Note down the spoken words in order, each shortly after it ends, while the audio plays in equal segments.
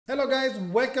Hello guys,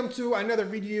 welcome to another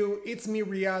video. It's me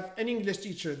Riyadh, an English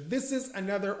teacher. This is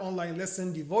another online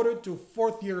lesson devoted to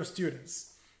fourth year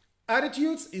students.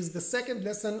 Attitudes is the second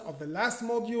lesson of the last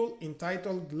module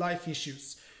entitled Life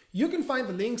Issues. You can find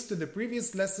the links to the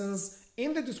previous lessons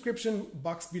in the description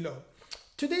box below.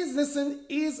 Today's lesson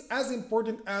is as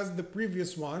important as the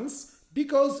previous ones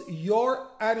because your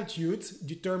attitude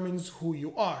determines who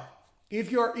you are.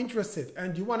 If you are interested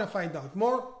and you want to find out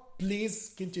more,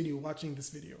 please continue watching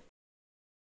this video.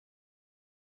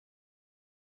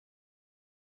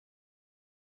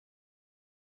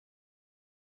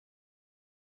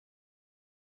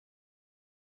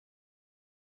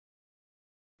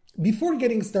 Before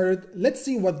getting started, let's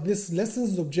see what this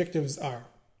lesson's objectives are.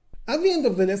 At the end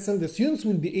of the lesson, the students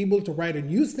will be able to write a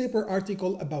newspaper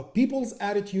article about people's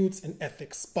attitudes and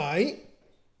ethics by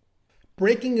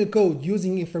breaking a code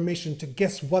using information to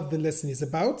guess what the lesson is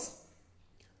about,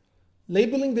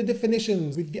 labeling the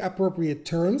definitions with the appropriate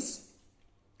terms,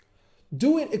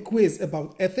 doing a quiz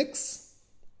about ethics,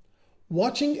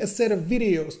 watching a set of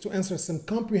videos to answer some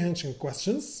comprehension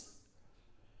questions,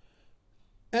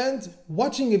 and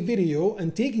watching a video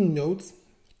and taking notes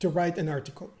to write an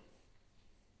article.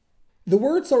 The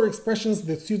words or expressions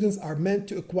that students are meant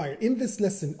to acquire in this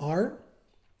lesson are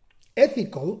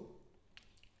ethical,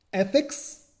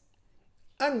 ethics,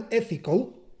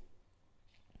 unethical,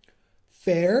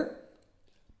 fair,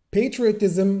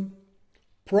 patriotism,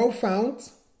 profound,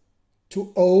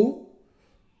 to owe,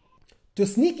 to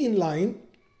sneak in line,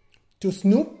 to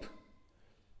snoop,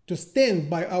 to stand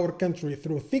by our country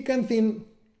through thick and thin,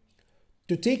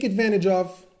 to take advantage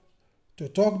of, to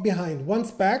talk behind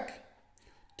one's back,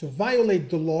 to violate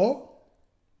the law,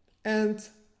 and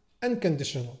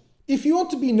unconditional. If you want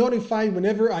to be notified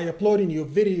whenever I upload a new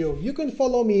video, you can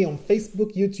follow me on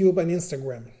Facebook, YouTube, and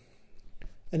Instagram.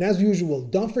 And as usual,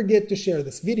 don't forget to share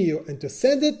this video and to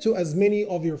send it to as many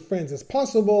of your friends as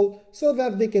possible so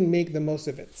that they can make the most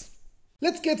of it.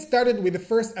 Let's get started with the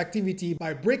first activity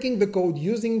by breaking the code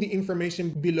using the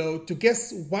information below to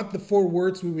guess what the 4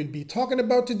 words we will be talking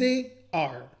about today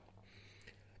are.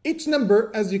 Each number,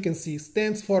 as you can see,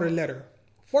 stands for a letter.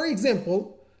 For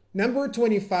example, number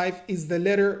 25 is the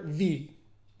letter V.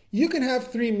 You can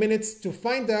have 3 minutes to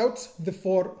find out the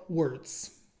 4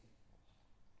 words.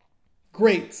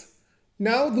 Great.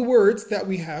 Now the words that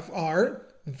we have are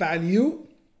value,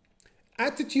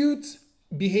 attitude,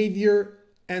 behavior,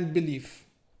 and belief.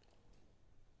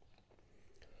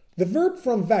 The verb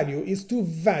from value is to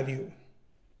value,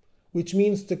 which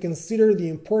means to consider the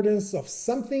importance of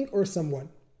something or someone.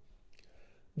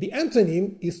 The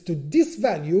antonym is to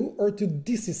disvalue or to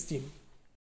disesteem.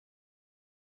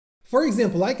 For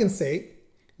example, I can say,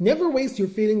 never waste your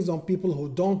feelings on people who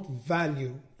don't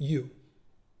value you.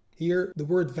 Here, the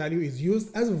word value is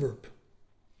used as a verb.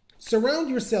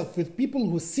 Surround yourself with people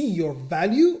who see your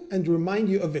value and remind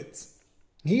you of it.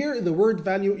 Here, the word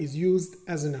value is used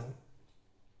as a noun.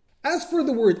 As for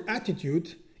the word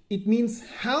attitude, it means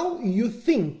how you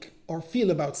think or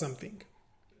feel about something.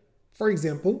 For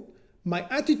example, my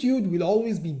attitude will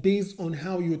always be based on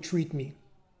how you treat me.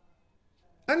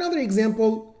 Another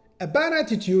example, a bad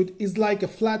attitude is like a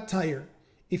flat tire.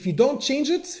 If you don't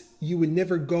change it, you will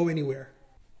never go anywhere.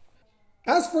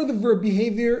 As for the verb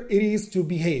behavior, it is to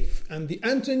behave, and the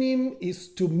antonym is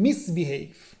to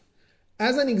misbehave.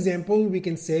 As an example, we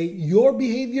can say, your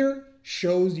behavior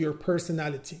shows your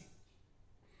personality.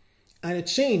 And a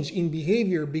change in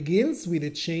behavior begins with a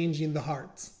change in the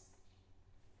heart.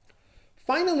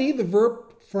 Finally, the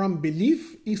verb from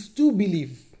belief is to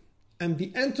believe, and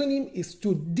the antonym is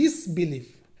to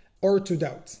disbelieve or to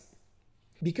doubt.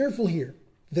 Be careful here.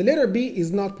 The letter B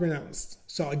is not pronounced,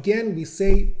 so again we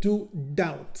say to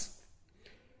doubt.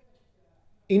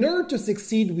 In order to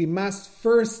succeed, we must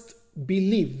first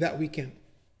believe that we can.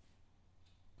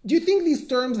 Do you think these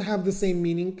terms have the same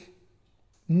meaning?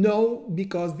 No,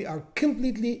 because they are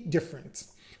completely different.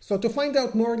 So to find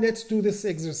out more, let's do this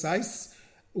exercise.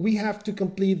 We have to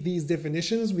complete these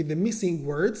definitions with the missing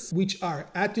words, which are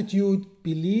attitude,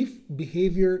 belief,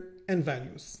 behavior, and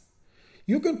values.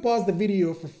 You can pause the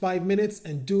video for 5 minutes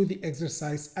and do the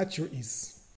exercise at your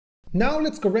ease. Now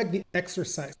let's correct the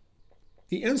exercise.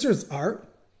 The answers are,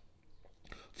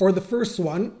 for the first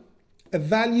one, a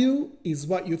value is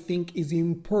what you think is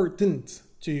important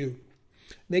to you.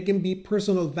 They can be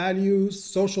personal values,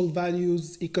 social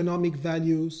values, economic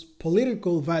values,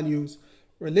 political values,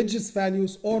 religious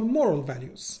values, or moral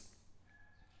values.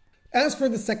 As for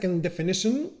the second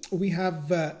definition, we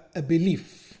have a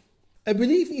belief. A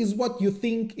belief is what you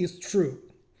think is true.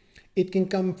 It can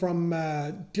come from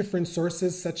different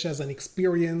sources such as an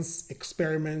experience,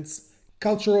 experiments,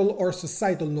 cultural or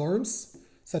societal norms,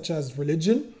 such as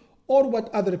religion or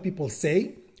what other people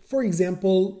say, for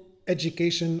example,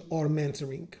 education or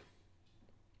mentoring.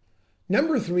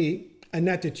 Number 3, an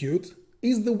attitude,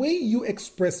 is the way you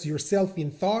express yourself in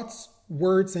thoughts,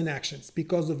 words, and actions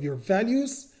because of your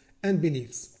values and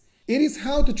beliefs. It is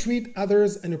how to treat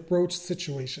others and approach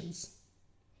situations.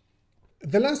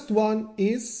 The last one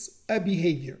is a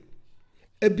behavior.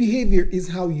 A behavior is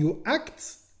how you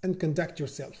act and conduct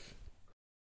yourself.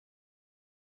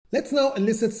 Let's now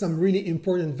elicit some really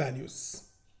important values.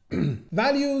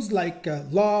 Values like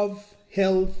love,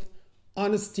 health,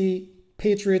 honesty,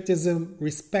 patriotism,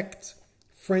 respect,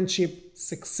 friendship,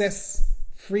 success,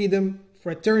 freedom,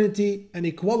 fraternity, and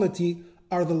equality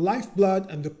are the lifeblood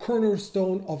and the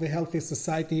cornerstone of a healthy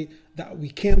society that we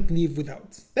can't live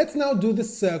without. Let's now do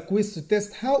this quiz to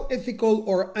test how ethical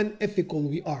or unethical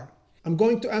we are. I'm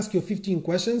going to ask you 15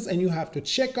 questions and you have to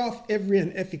check off every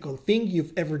unethical thing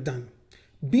you've ever done.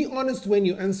 Be honest when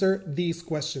you answer these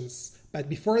questions. But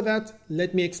before that,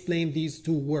 let me explain these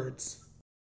two words.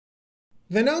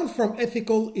 The noun from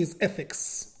ethical is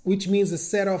ethics, which means a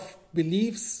set of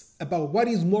beliefs about what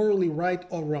is morally right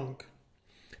or wrong.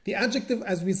 The adjective,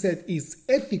 as we said, is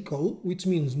ethical, which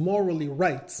means morally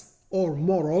right or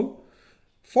moral.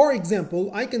 For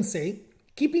example, I can say,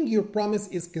 keeping your promise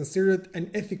is considered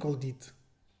an ethical deed.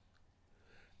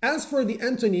 As for the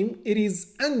antonym, it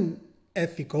is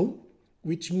unethical,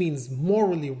 which means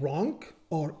morally wrong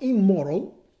or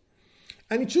immoral.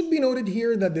 And it should be noted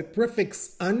here that the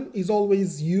prefix un is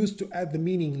always used to add the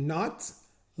meaning not,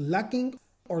 lacking,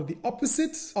 or the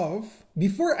opposite of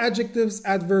before adjectives,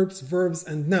 adverbs, verbs,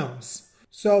 and nouns.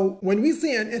 So when we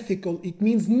say unethical, it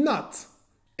means not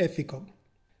ethical.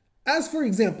 As for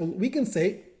example, we can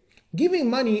say giving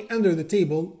money under the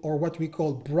table, or what we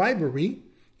call bribery,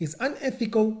 is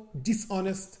unethical,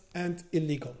 dishonest, and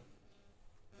illegal.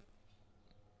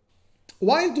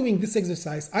 While doing this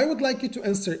exercise, I would like you to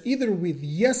answer either with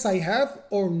yes I have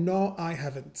or no I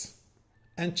haven't.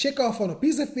 And check off on a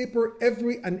piece of paper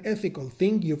every unethical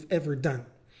thing you've ever done.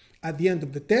 At the end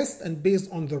of the test and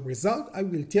based on the result, I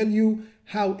will tell you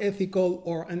how ethical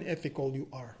or unethical you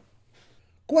are.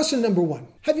 Question number 1.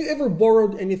 Have you ever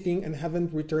borrowed anything and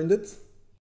haven't returned it?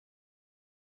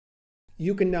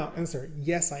 You can now answer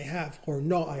yes I have or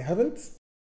no I haven't.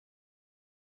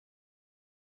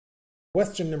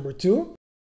 Question number 2.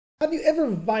 Have you ever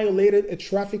violated a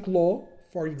traffic law?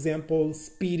 For example,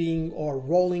 speeding or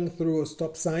rolling through a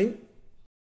stop sign?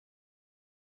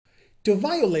 To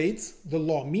violate the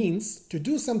law means to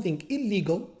do something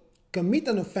illegal, commit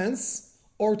an offense,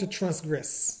 or to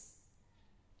transgress.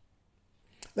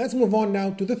 Let's move on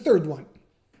now to the third one.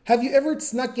 Have you ever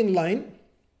snuck in line?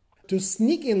 To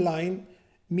sneak in line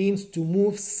means to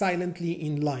move silently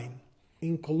in line.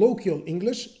 In colloquial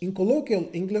English,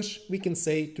 we can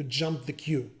say to jump the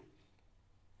queue.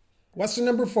 Question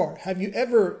number 4. Have you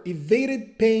ever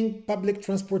evaded paying public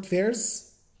transport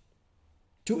fares?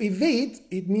 To evade,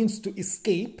 it means to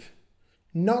escape,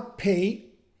 not pay,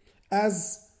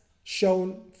 as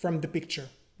shown from the picture.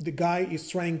 The guy is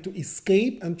trying to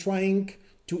escape and trying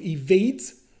to evade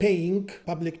paying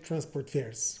public transport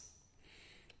fares.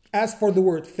 As for the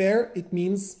word fare, it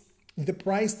means the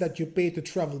price that you pay to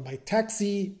travel by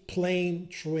taxi, plane,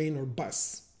 train, or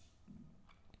bus.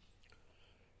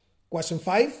 Question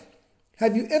 5.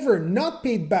 Have you ever not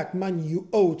paid back money you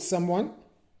owed someone?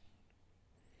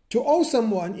 To owe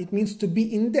someone, it means to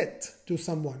be in debt to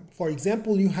someone. For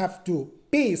example, you have to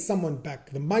pay someone back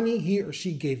the money he or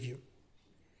she gave you.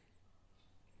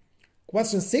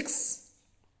 Question 6.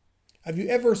 Have you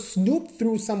ever snooped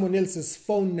through someone else's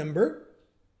phone number?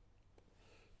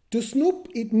 To snoop,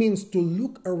 it means to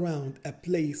look around a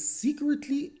place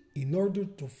secretly in order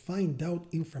to find out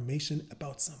information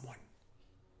about someone.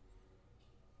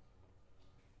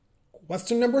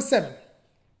 Question number 7.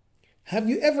 Have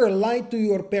you ever lied to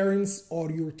your parents or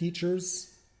your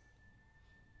teachers?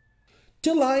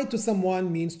 To lie to someone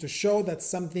means to show that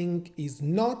something is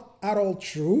not at all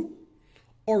true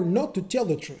or not to tell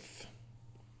the truth.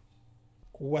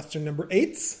 Question number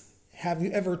 8. Have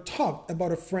you ever talked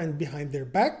about a friend behind their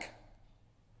back?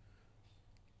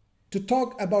 To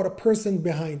talk about a person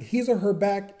behind his or her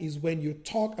back is when you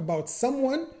talk about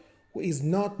someone who is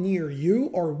not near you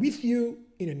or with you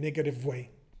in a negative way.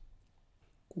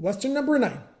 Question number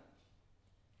 9.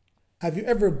 Have you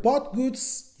ever bought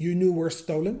goods you knew were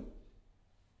stolen?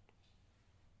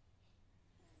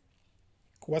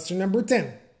 Question number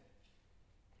 10.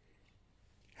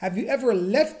 Have you ever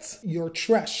left your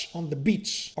trash on the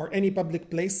beach or any public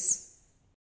place?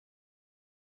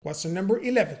 Question number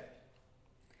 11.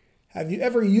 Have you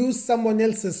ever used someone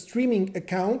else's streaming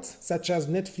account, such as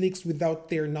Netflix, without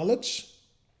their knowledge?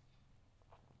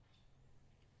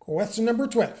 Question number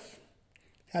 12.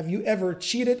 Have you ever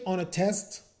cheated on a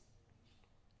test?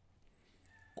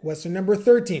 Question number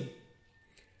 13.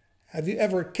 Have you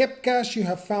ever kept cash you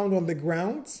have found on the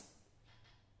ground?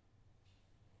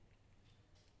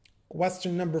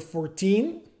 Question number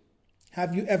 14.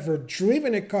 Have you ever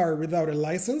driven a car without a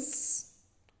license?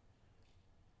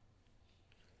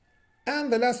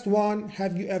 And the last one,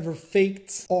 have you ever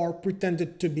faked or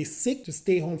pretended to be sick to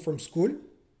stay home from school?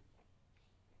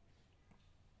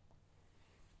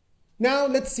 Now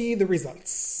let's see the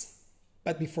results.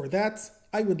 But before that,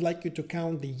 I would like you to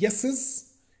count the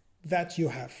yeses that you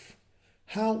have.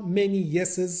 How many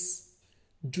yeses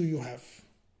do you have?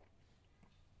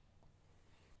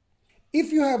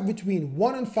 If you have between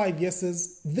 1 and 5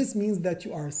 yeses, this means that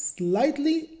you are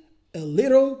slightly, a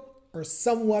little, or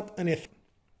somewhat unethical.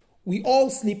 We all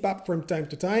slip up from time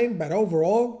to time, but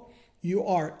overall, you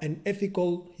are an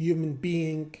ethical human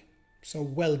being, so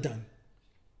well done.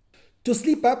 To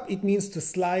slip up, it means to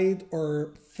slide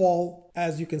or fall,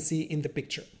 as you can see in the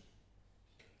picture.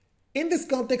 In this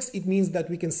context, it means that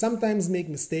we can sometimes make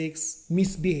mistakes,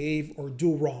 misbehave, or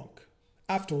do wrong.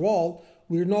 After all,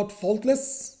 we're not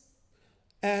faultless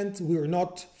and we're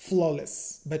not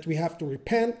flawless, but we have to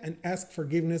repent and ask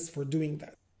forgiveness for doing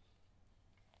that.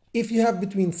 If you have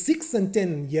between 6 and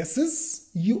 10 yeses,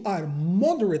 you are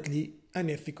moderately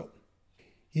unethical.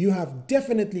 You have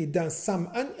definitely done some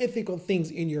unethical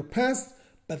things in your past,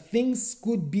 but things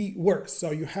could be worse.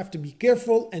 So you have to be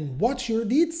careful and watch your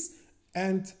deeds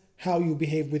and how you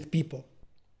behave with people.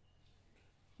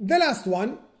 The last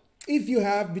one, if you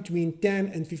have between 10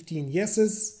 and 15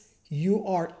 yeses, you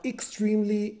are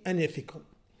extremely unethical.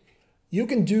 You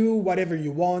can do whatever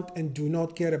you want and do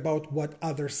not care about what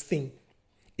others think.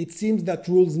 It seems that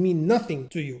rules mean nothing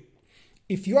to you.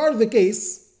 If you are the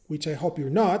case, which I hope you're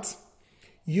not,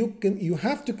 you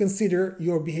have to consider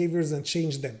your behaviors and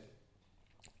change them.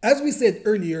 As we said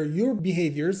earlier, your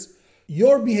behavior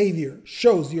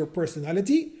shows your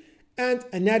personality, and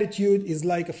an attitude is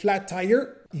like a flat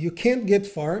tire. You can't get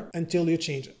far until you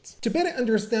change it. To better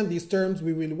understand these terms,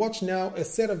 we will watch now a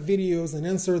set of videos and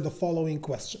answer the following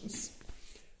questions.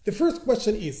 The first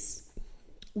question is,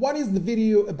 what is the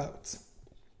video about?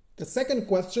 The second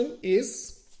question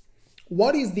is,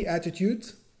 what is the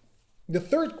attitude? The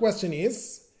third question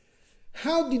is,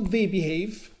 how did they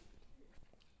behave?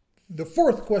 The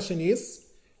fourth question is,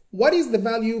 what is the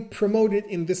value promoted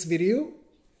in this video?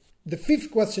 The fifth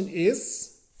question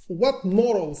is, what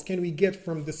morals can we get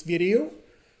from this video?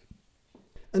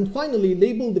 And finally,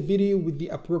 label the video with the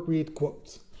appropriate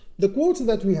quote. The quotes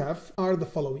that we have are the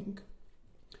following.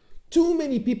 Too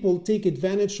many people take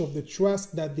advantage of the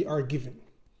trust that they are given.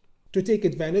 To take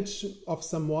advantage of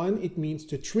someone, it means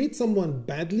to treat someone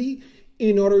badly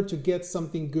in order to get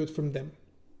something good from them.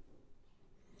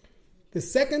 The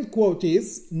second quote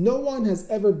is, no one has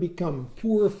ever become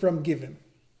poor from giving.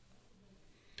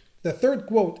 The third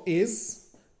quote is,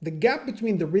 the gap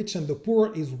between the rich and the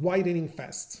poor is widening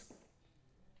fast.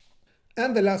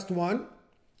 And the last one,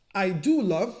 I do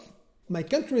love, my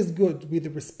country is good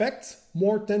with respect,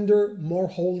 more tender, more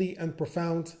holy and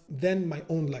profound than my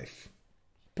own life.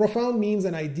 Profound means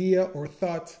an idea or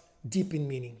thought deep in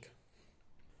meaning.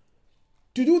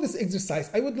 To do this exercise,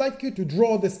 I would like you to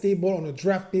draw this table on a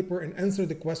draft paper and answer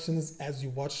the questions as you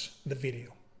watch the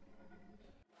video.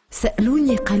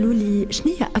 سألوني قالوا لي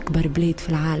شنو هي أكبر بلاد في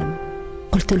العالم؟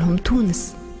 قلت لهم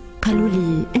تونس. قالوا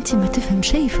لي أنت ما تفهم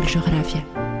شيء في الجغرافيا.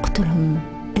 قلت لهم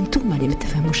أنتم اللي ما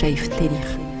تفهموا شيء في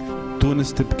التاريخ.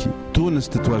 تونس تبكي، تونس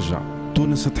تتوجع،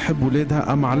 تونس تحب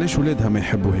ولادها أما علاش ولادها ما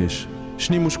يحبوهاش؟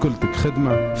 شنو مشكلتك؟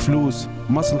 خدمة، فلوس،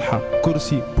 مصلحة،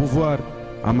 كرسي، بوفوار.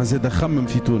 أما زاد خمم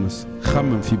في تونس،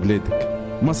 خمم في بلادك.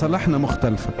 مصالحنا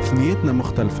مختلفة، ثنيتنا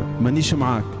مختلفة، مانيش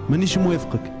معاك، مانيش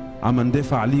موافقك، أما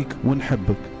ندافع عليك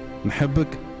ونحبك. نحبك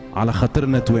على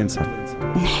خاطرنا توانسة.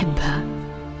 نحبها،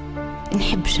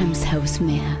 نحب شمسها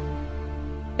وسماها،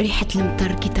 ريحة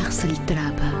المطر كي تغسل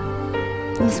ترابها،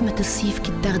 نسمة الصيف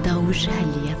كي تدغدغ وجهها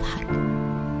اللي يضحك.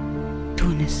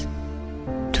 تونس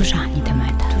توجعني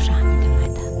دمعتها، توجعني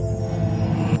دمعتها.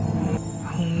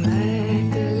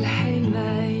 حماة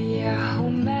الحمى يا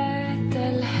حماة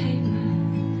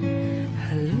الحمى،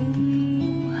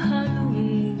 هلموا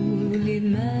هلموا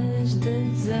لمجد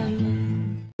الزمن.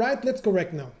 Right, let's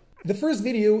correct now. The first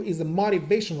video is a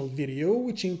motivational video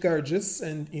which encourages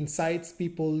and incites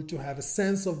people to have a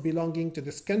sense of belonging to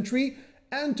this country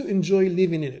and to enjoy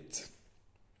living in it.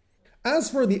 As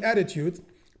for the attitude,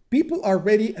 people are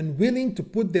ready and willing to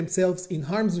put themselves in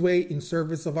harm's way in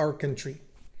service of our country.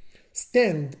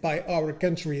 Stand by our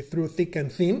country through thick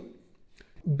and thin.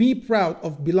 Be proud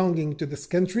of belonging to this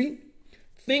country.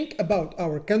 Think about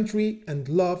our country and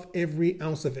love every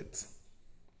ounce of it.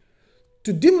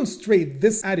 To demonstrate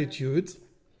this attitude,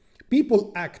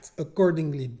 people act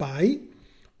accordingly by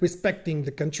respecting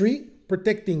the country,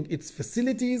 protecting its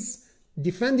facilities,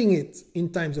 defending it in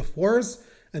times of wars,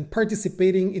 and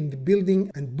participating in the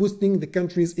building and boosting the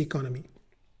country's economy.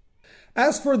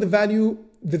 As for the value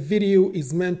the video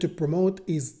is meant to promote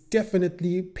is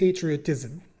definitely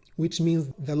patriotism, which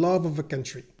means the love of a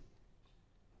country.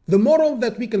 The moral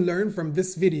that we can learn from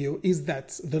this video is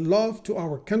that the love to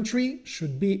our country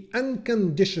should be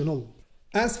unconditional.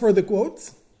 As for the quote,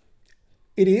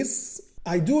 it is,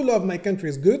 "I do love my country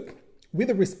is good, with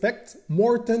a respect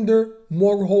more tender,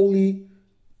 more holy,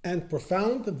 and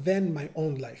profound than my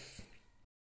own life."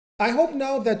 I hope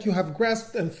now that you have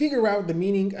grasped and figured out the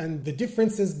meaning and the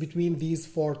differences between these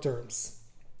four terms.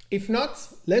 If not,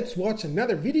 let's watch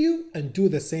another video and do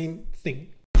the same thing.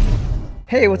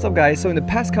 Hey, what's up guys? So in the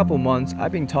past couple months,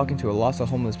 I've been talking to a lot of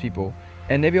homeless people,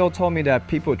 and they all told me that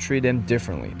people treat them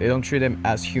differently. They don't treat them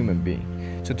as human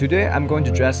beings. So today I'm going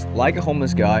to dress like a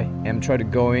homeless guy and try to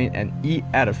go in and eat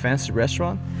at a fancy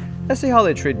restaurant. Let's see how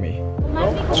they treat me.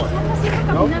 No?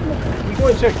 Keep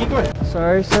going, sir. Keep going.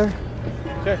 Sorry, sir.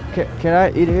 Sir. Can I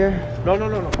eat here? No.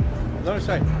 Another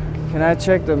side. Can I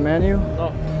check the menu?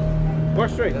 No. Go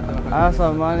straight. I have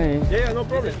some money. Yeah, no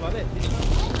problem.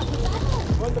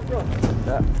 On the front.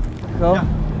 Go? Yeah,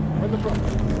 on the front.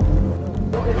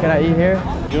 Can I eat here?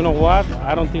 You know what?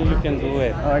 I don't think you can do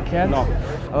it. Oh, I can't? No.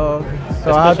 Oh,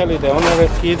 so especially the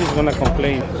owner's kid is gonna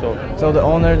complain. So the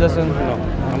owner doesn't? No,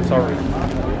 I'm sorry.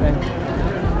 Okay.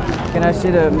 Can I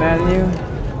see the menu?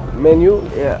 Menu?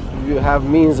 Yeah. You have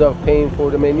means of paying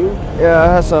for the menu? Yeah, I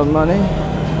have some money.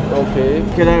 Okay.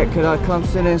 Can I come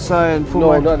sit inside and put No,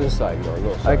 my... not inside.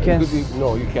 No. Sorry. I can't.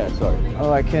 No, you can't. Sorry.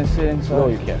 Oh, I can't sit inside. No,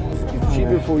 you can't. It's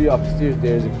cheaper for you upstairs.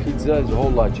 There's a pizza. It's a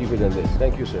whole lot cheaper than this.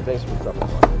 Thank you, sir. Thanks for stopping by.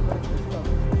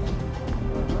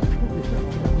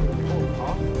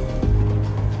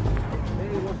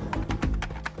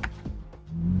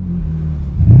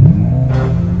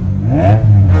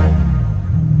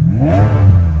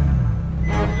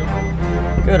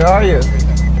 Good, how are you?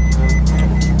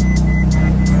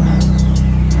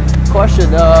 Question,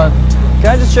 can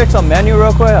I just check some menu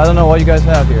real quick? I don't know what you guys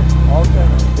have here.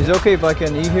 Okay. Is it okay if I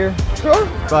can eat here? Sure.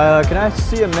 But can I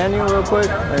see a menu real quick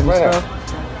and Right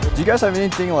stuff? Do you guys have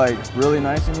anything like really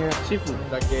nice in here? Seafood,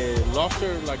 like a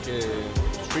lobster, like a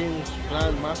shrimp,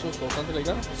 clam, mussels, or something like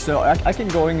that. So I can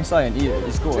go inside and eat it.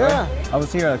 It's cool, Yeah. right? I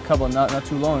was here a couple, not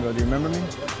too long ago. Do you remember me?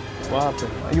 What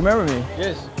happened? You remember me?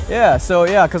 Yes. Yeah, so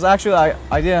yeah, because actually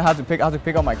I didn't have to pick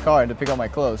up my car and to pick up my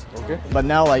clothes. Okay. But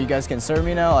now like you guys can serve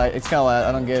me now, like, it's kind of like,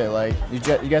 I don't get it. Like you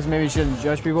guys maybe shouldn't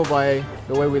judge people by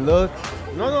the way we look.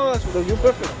 No, you're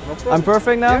perfect. No problem. I'm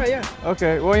perfect now? Yeah.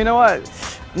 Okay, well you know what?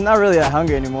 I'm not really that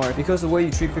hungry anymore because the way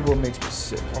you treat people makes me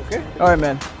sick. Okay. All right,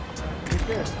 man.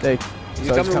 Okay. Hey.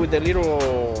 You coming with the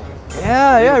little...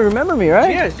 Yeah, remember me,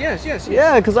 right? Yes.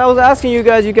 Yeah, because I was asking you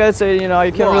guys say, you know,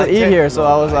 you can't really eat here, so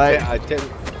I was like... I tell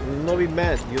no be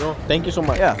mad, you know. Thank you so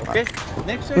much. Yeah. Okay.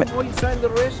 Next time when you sign the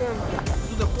rest and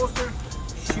do the poster,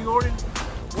 she ordered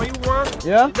what you want.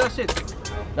 Yeah. That's it.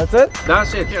 That's it?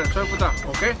 That's it. Here, sorry for that.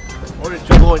 Okay. Order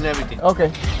to go and everything.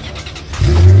 Okay.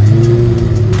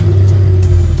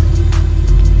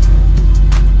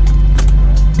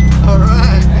 All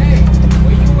right. Hey,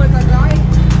 were you with the guy?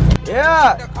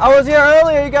 Yeah, I was here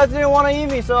earlier. You guys didn't want to eat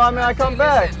me, so I mean, I come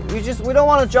back. We don't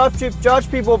want to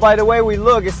judge people by the way we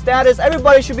look. It's status.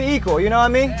 Everybody should be equal. You know what I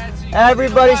mean?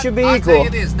 Everybody should be equal. I'll tell you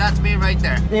this. That's me right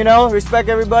there. You know, respect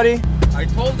everybody. I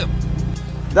told him.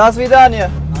 До свидания.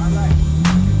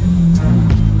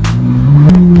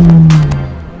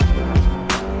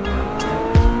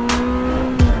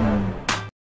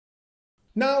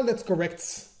 Now let's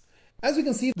correct. As you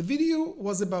can see, the video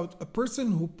was about a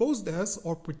person who posed as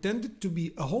or pretended to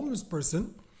be a homeless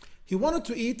person. He wanted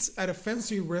to eat at a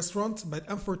fancy restaurant, but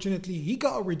unfortunately he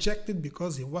got rejected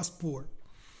because he was poor.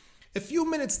 A few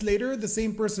minutes later, the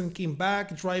same person came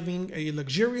back driving a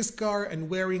luxurious car and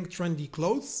wearing trendy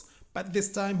clothes, but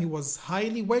this time he was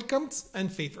highly welcomed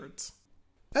and favored.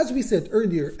 As we said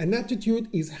earlier, an attitude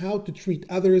is how to treat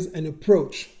others and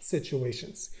approach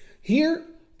situations. Here,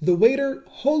 the waiter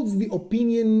holds the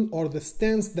opinion or the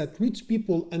stance that rich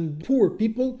people and poor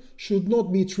people should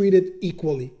not be treated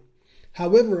equally.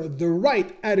 However, the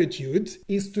right attitude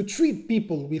is to treat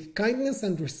people with kindness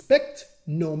and respect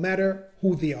no matter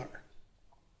who they are.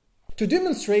 To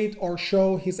demonstrate or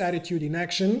show his attitude in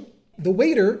action, the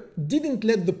waiter didn't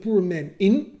let the poor man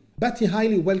in, but he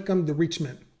highly welcomed the rich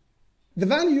man. The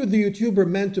value the YouTuber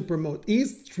meant to promote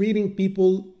is treating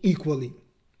people equally.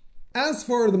 As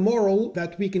for the moral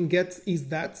that we can get is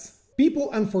that people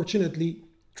unfortunately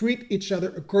treat each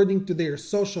other according to their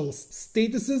social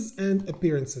statuses and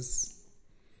appearances.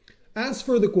 As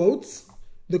for the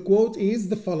quote is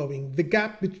the following: the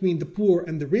gap between the poor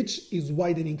and the rich is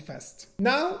widening fast.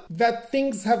 Now that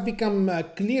things have become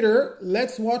clearer,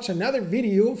 let's watch another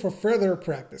video for further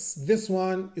practice. This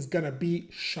one is gonna be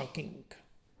shocking.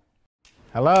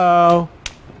 Hello?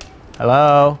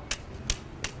 Hello?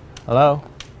 Hello?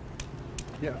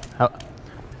 Yeah.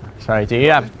 Sorry, do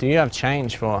you have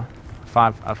change for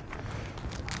a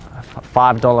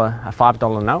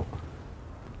 $5 note?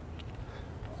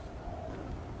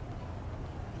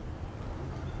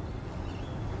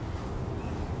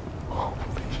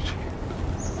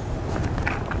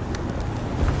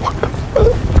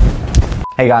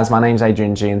 Hey guys, my name's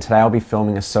Adrian G, and today I'll be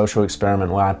filming a social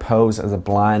experiment where I pose as a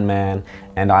blind man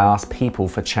and I ask people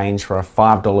for change for a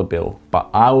 $5 bill, but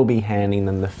I will be handing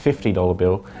them the $50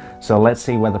 bill. So let's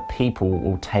see whether people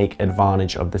will take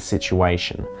advantage of the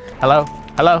situation. Hello?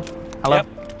 Hello? Hello? Yep.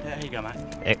 Yeah, here you go,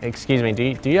 mate. Excuse me,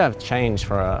 do you have change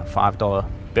for a $5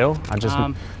 bill? I just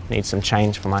need some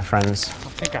change for my friends. I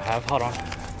think I have, hold on.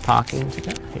 Parking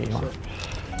ticket? Here you are.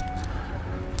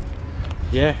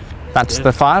 Yeah. That's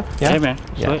the 5? Yeah, yeah man.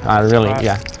 Yeah, Sweet. I really, Right.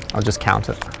 yeah, I'll just count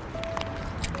it.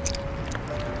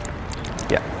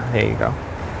 Yeah, here you go.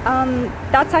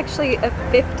 That's actually a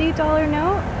 $50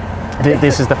 note.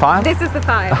 This is the 5? This is the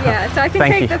 5, yeah. So I can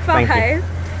Thank take you, the 5.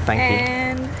 Thank you.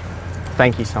 And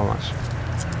Thank you so much.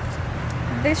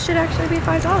 this should actually be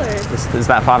 $5. Is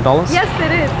that $5? Yes,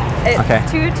 it is. It's Okay.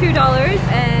 $2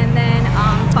 and then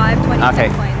 5 20 Okay,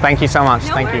 coins. thank you so much.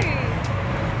 No Thank worries. you.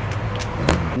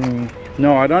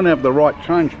 No, I don't have the right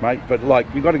change, mate, but like,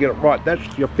 you got to get it right. That's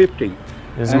your 50.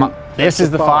 This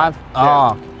is the 5? Yeah.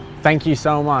 Oh, thank you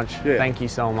so much. Yeah. Thank you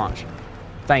so much.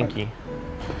 Thank you.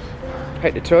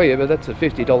 Hate to tell you, but that's a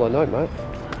 $50 note, mate.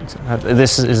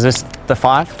 Is this the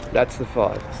 5? That's the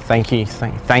 5. Thank you.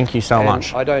 Thank you so And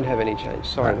much. I don't have any change.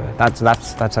 Sorry, mate. That's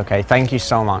okay. Thank you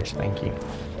so much. Thank you.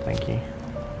 Thank you.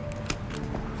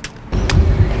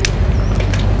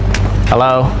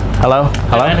 Hello? Hello?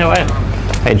 Hello? Anyway.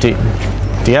 Hey, do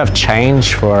you have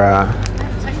change for a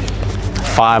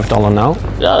 $5 note?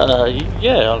 Yeah,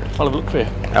 I'll have a look for you.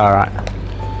 All right.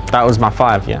 That was my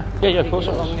 5, yeah? Yeah, of course.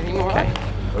 Okay.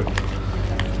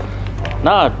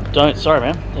 No, don't. Sorry,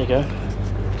 man. There you go.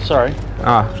 Sorry.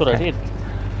 Ah, That's what I did.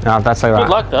 No, that's all right.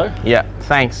 Good luck, though. Yeah,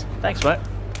 thanks. Thanks, mate.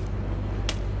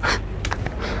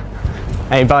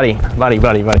 Hey, buddy.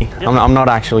 Yep. I'm not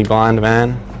actually blind,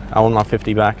 man. I want my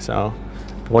 50 back, so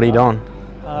what are you doing?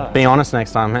 Be honest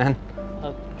next time, man.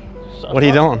 What are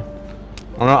you doing?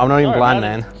 I'm not even blind,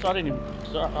 man. Sorry, I didn't even...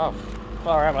 Oh,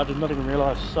 far out. I did not even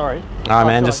realise. Sorry. All right,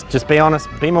 man. Just be honest.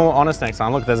 Be more honest next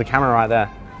time. Look, there's a camera right there.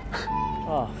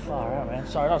 Oh, far out, man.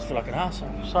 Sorry, I just feel like an ass.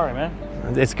 Sorry, man.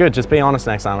 It's good. Just be honest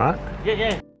next time, all right?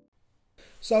 Yeah.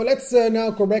 So let's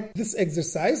now correct this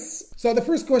exercise. So the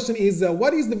first question is,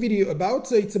 what is the video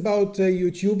about? It's about a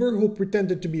YouTuber who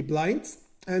pretended to be blind.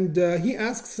 And he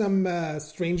asked some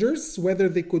strangers whether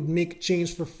they could make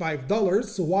change for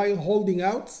 $5 while holding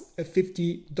out a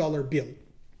 $50 bill.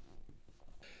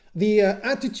 The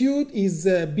attitude is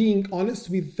being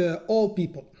honest with all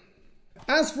people.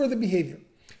 As for the behavior,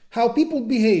 how people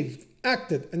behaved,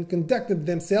 acted, and conducted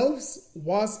themselves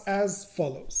was as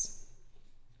follows.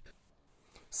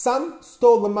 Some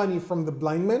stole the money from the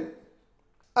blind man.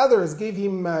 Others gave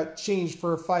him change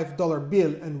for a $5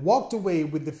 bill and walked away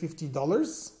with the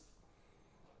 $50.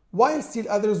 While still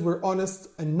others were honest,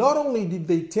 and not only did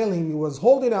they tell him he was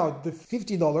holding out the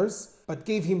 $50, but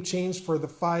gave him change for the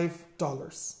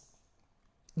 $5.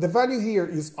 The value here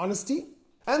is honesty,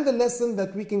 and the lesson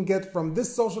that we can get from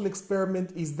this social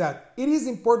experiment is that it is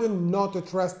important not to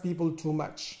trust people too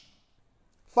much.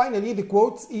 Finally, the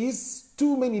quote is,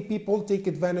 too many people take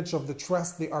advantage of the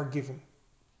trust they are given.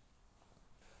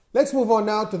 Let's move on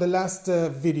now to the last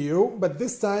video, but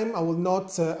this time I will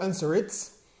not answer it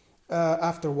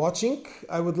after watching.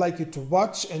 I would like you to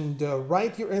watch and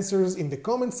write your answers in the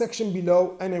comment section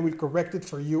below, and I will correct it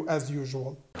for you as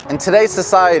usual. In today's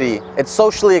society, it's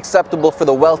socially acceptable for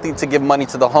the wealthy to give money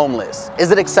to the homeless.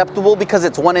 Is it acceptable because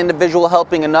it's one individual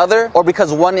helping another, or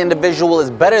because one individual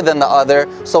is better than the other,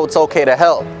 so it's okay to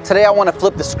help? Today I want to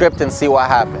flip the script and see what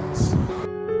happens.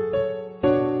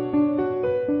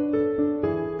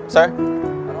 Sir? I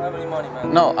don't have any money,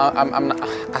 man. No,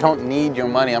 I don't need your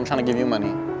money. I'm trying to give you money.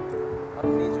 I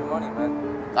don't need your money,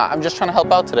 man. I'm just trying to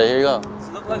help out today. Here you go. Does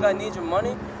it look like I need your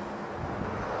money?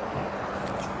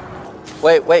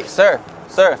 Wait, sir.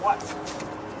 What?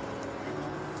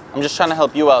 I'm just trying to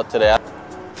help you out today.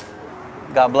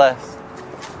 God bless.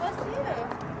 Bless you.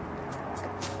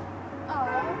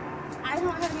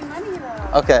 me money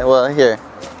though. Okay, well, here,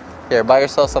 buy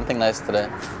yourself something nice today.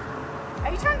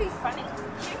 Are you trying to be funny?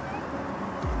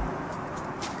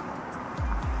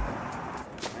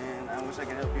 Man, I wish I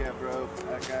could help you out, bro.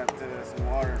 I got some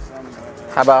water or something.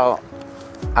 How about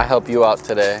I help you out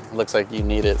today? Looks like you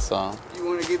need it, so. You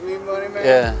want to give me money, man?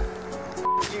 Yeah.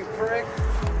 You prick.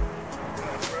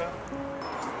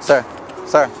 Sir.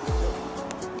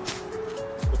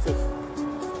 What's this?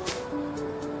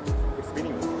 What's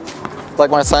meaning of this?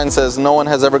 Like my sign says, no one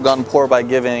has ever gone poor by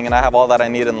giving, and I have all that I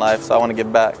need in life, so I want to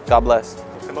give back. God bless.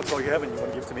 $10 all you have, and you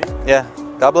want to give to me? Yeah.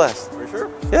 God bless. Are you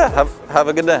sure? Yeah. Have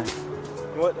a good day.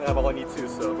 You know what? I have all I need too,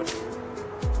 so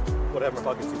what have my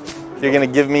pocket too? You're gonna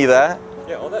give me that?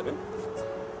 Yeah, all that, man.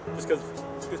 Just because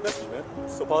it's a good message, man.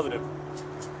 It's so positive.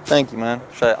 Thank you, man.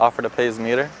 Should I offer to pay his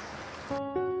meter?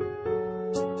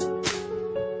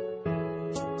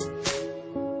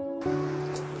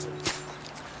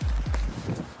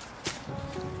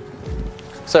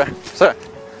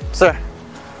 Sir,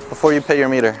 before you pay your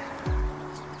meter.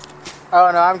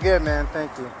 Oh, no, I'm good, man.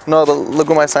 Thank you. No, but look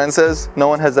what my sign says. No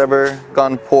one has ever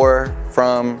gone poor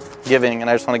from giving, and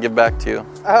I just want to give back to you.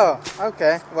 Oh,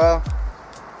 okay. Well,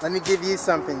 let me give you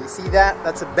something. You see that?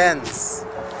 That's a Benz.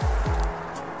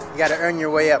 You got to earn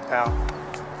your way up, pal.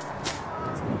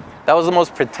 That was the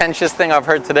most pretentious thing I've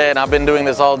heard today, and I've been doing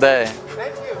this all day.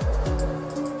 Thank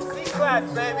you.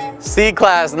 C-class, baby.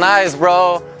 C-class, nice,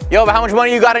 bro. Yo, but how much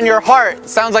money you got in your heart?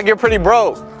 Sounds like you're pretty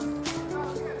broke. It's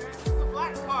a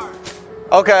black car.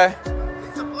 Okay.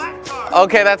 It's a black car.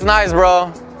 Okay, that's nice, bro.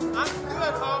 I'm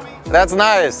good, homie. That's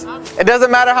nice. It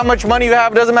doesn't matter how much money you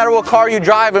have. It doesn't matter what car you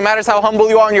drive. It matters how humble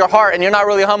you are in your heart, and you're not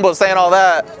really humble saying all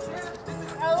that. This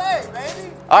is LA,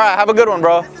 baby. All right, have a good one,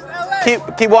 bro. This is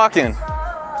LA. Keep walking.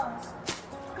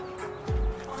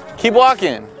 Keep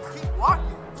walking. Keep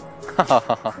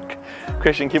walking.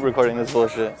 Christian, keep recording this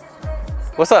bullshit.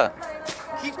 What's up?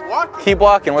 Keep walking. Keep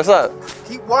walking. What's up?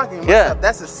 Keep walking. What's Yeah. up?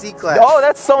 That's a C-class. Oh,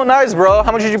 that's so nice, bro.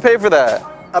 How much did you pay for that?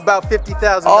 About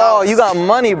 $50,000. Oh, you got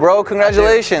money, bro.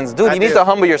 Congratulations. Dude, you need to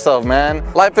humble yourself, man.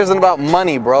 Life isn't about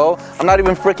money, bro. I'm not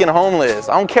even freaking homeless.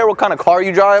 I don't care what kind of car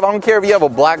you drive. I don't care if you have a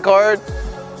black card.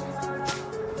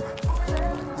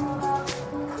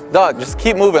 Dog, just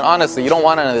keep moving, honestly. You don't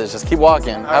want any of this. Just keep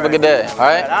walking. Have a good day, all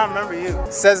right? I remember you.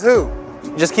 Says who?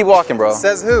 Just keep walking, bro.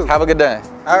 Says who? Have a good day.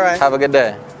 All right. Have a good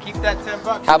day. Keep that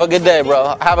 $10. Have a good day,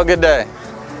 bro. Have a good day.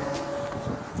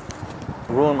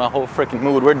 Ruined my whole freaking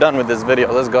mood. We're done with this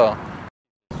video. Let's go.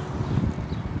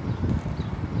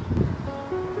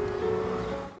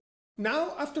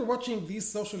 Now, after watching these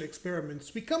social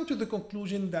experiments, we come to the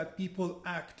conclusion that people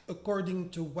act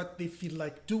according to what they feel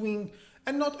like doing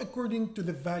and not according to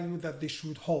the value that they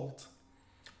should hold.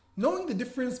 Knowing the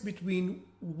difference between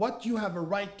what you have a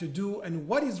right to do and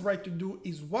what is right to do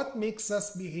is what makes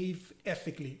us behave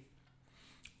ethically.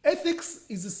 Ethics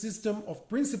is a system of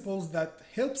principles that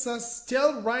helps us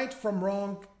tell right from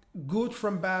wrong, good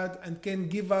from bad, and can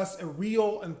give us a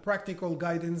real and practical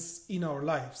guidance in our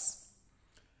lives.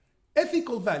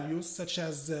 Ethical values such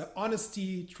as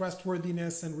honesty,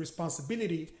 trustworthiness, and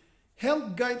responsibility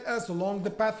help guide us along the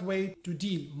pathway to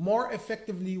deal more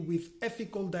effectively with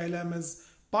ethical dilemmas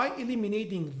by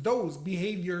eliminating those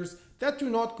behaviors that do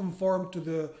not conform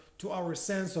to our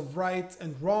sense of right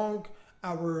and wrong,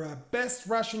 our best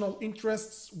rational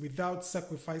interests without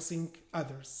sacrificing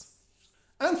others.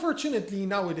 Unfortunately,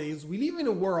 nowadays, we live in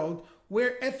a world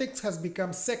where ethics has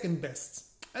become second best,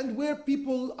 and where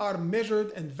people are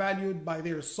measured and valued by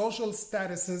their social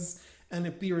statuses and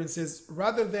appearances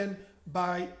rather than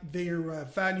by their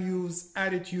values,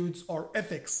 attitudes, or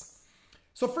ethics.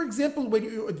 So for example, when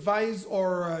you advise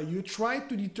or you try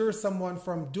to deter someone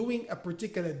from doing a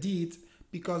particular deed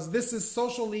because this is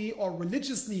socially or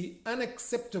religiously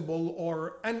unacceptable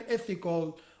or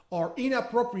unethical or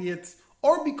inappropriate,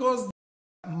 or because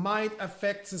it might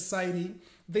affect society,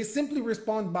 they simply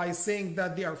respond by saying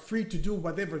that they are free to do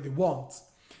whatever they want.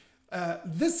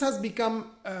 This has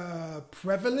become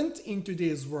prevalent in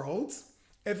today's world.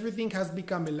 Everything has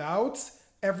become allowed.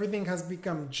 Everything has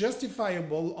become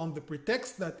justifiable on the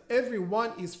pretext that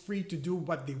everyone is free to do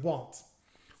what they want.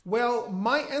 Well,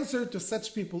 my answer to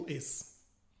such people is,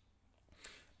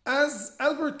 as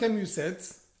Albert Camus said,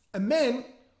 a man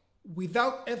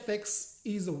without ethics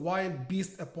is a wild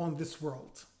beast upon this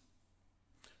world.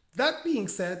 That being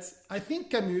said, I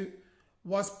think Camus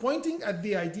was pointing at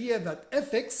the idea that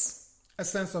ethics, a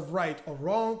sense of right or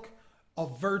wrong,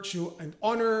 of virtue and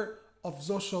honor, of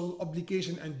social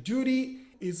obligation and duty,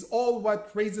 is all what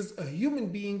raises a human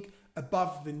being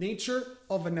above the nature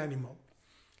of an animal.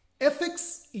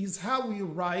 Ethics is how we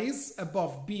rise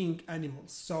above being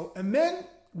animals. So a man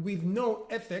with no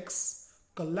ethics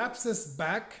collapses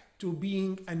back to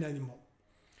being an animal.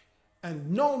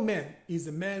 And no man is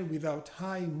a man without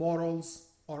high morals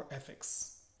or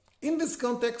ethics. In this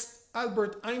context,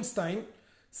 Albert Einstein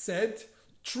said,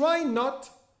 "Try not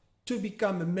to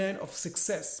become a man of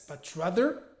success, but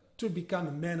rather to become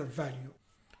a man of value."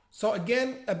 So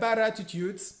again, a bad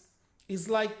attitude is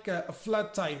like a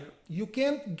flat tire. You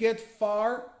can't get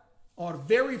far or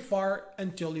very far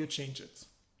until you change it.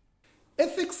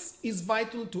 Ethics is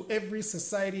vital to every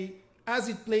society as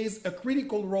it plays a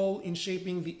critical role in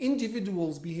shaping the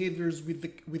individual's behaviors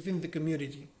within the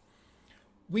community.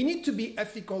 We need to be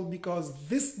ethical because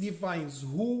this defines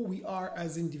who we are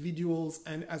as individuals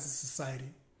and as a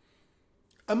society.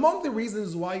 Among the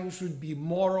reasons why you should be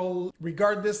moral,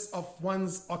 regardless of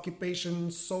one's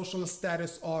occupation, social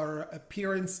status, or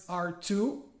appearance, are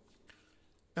two.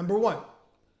 Number one,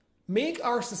 make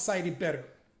our society better.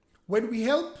 When we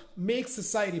help make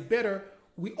society better,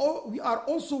 we are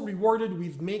also rewarded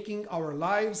with making our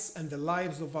lives and the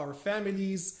lives of our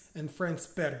families and friends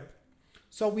better.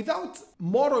 So without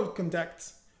moral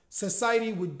conduct,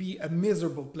 society would be a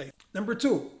miserable place. Number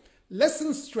two,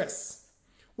 lessen stress.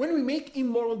 When we make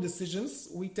immoral decisions,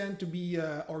 we tend to be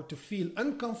or to feel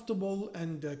uncomfortable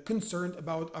and concerned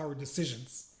about our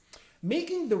decisions.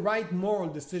 Making the right moral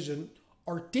decision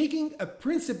or taking a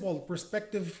principled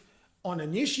perspective on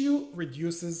an issue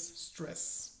reduces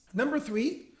stress. Number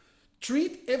three,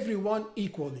 treat everyone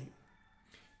equally.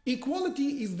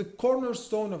 Equality is the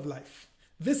cornerstone of life.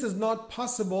 This is not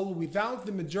possible without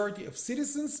the majority of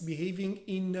citizens behaving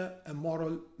in a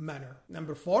moral manner.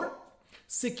 Number four,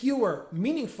 secure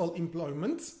meaningful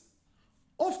employment.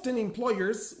 Often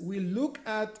employers will look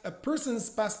at a person's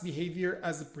past behavior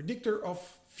as a predictor of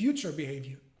future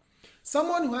behavior.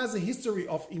 Someone who has a history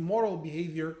of immoral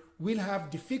behavior will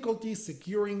have difficulty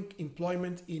securing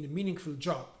employment in a meaningful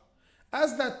job,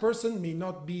 as that person may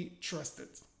not be trusted.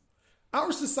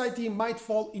 Our society might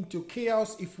fall into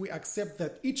chaos if we accept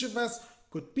that each of us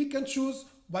could pick and choose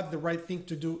what the right thing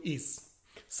to do is.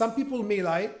 Some people may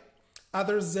lie,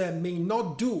 others may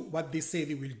not do what they say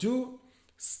they will do,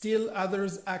 still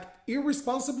others act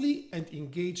irresponsibly and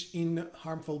engage in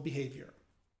harmful behavior.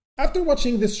 After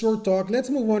watching this short talk, let's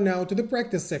move on now to the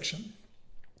practice section.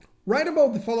 Write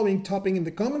about the following topic in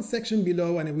the comment section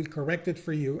below and I will correct it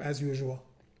for you as usual.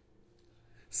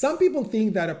 Some people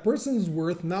think that a person's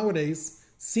worth nowadays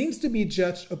seems to be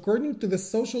judged according to the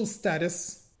social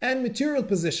status and material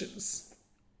positions.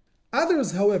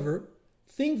 Others, however,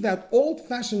 think that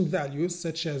old-fashioned values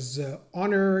such as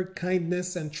honor,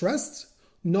 kindness, and trust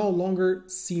no longer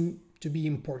seem to be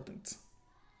important.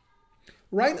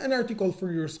 Write an article for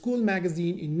your school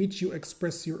magazine in which you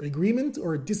express your agreement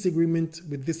or disagreement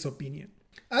with this opinion.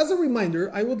 As a reminder,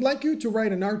 I would like you to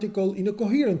write an article in a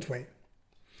coherent way.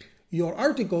 Your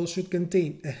article should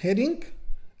contain a heading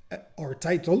or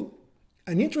title,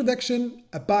 an introduction,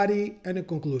 a body, and a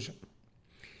conclusion.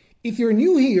 If you're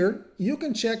new here, you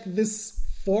can check this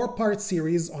 4-part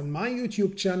series on my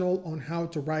YouTube channel on how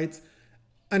to write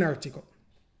an article.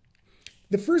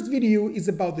 The first video is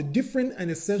about the different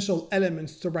and essential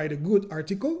elements to write a good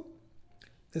article.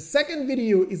 The second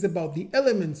video is about the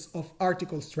elements of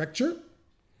article structure.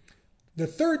 The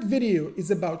third video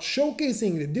is about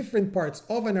showcasing the different parts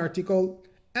of an article.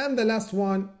 And the last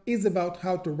one is about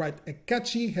how to write a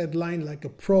catchy headline like a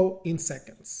pro in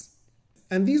seconds.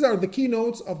 And these are the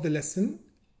keynotes of the lesson.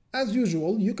 As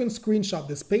usual, you can screenshot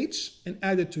this page and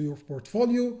add it to your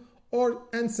portfolio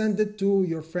and send it to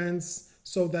your friends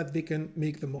so that they can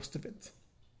make the most of it.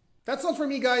 That's all for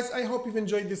me, guys. I hope you've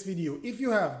enjoyed this video. If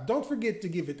you have, don't forget to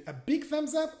give it a big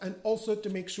thumbs up and also to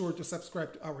make sure to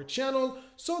subscribe to our channel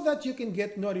so that you can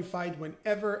get notified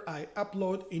whenever I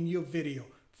upload a new video.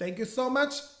 Thank you so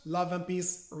much. Love and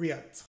peace, Riyadh.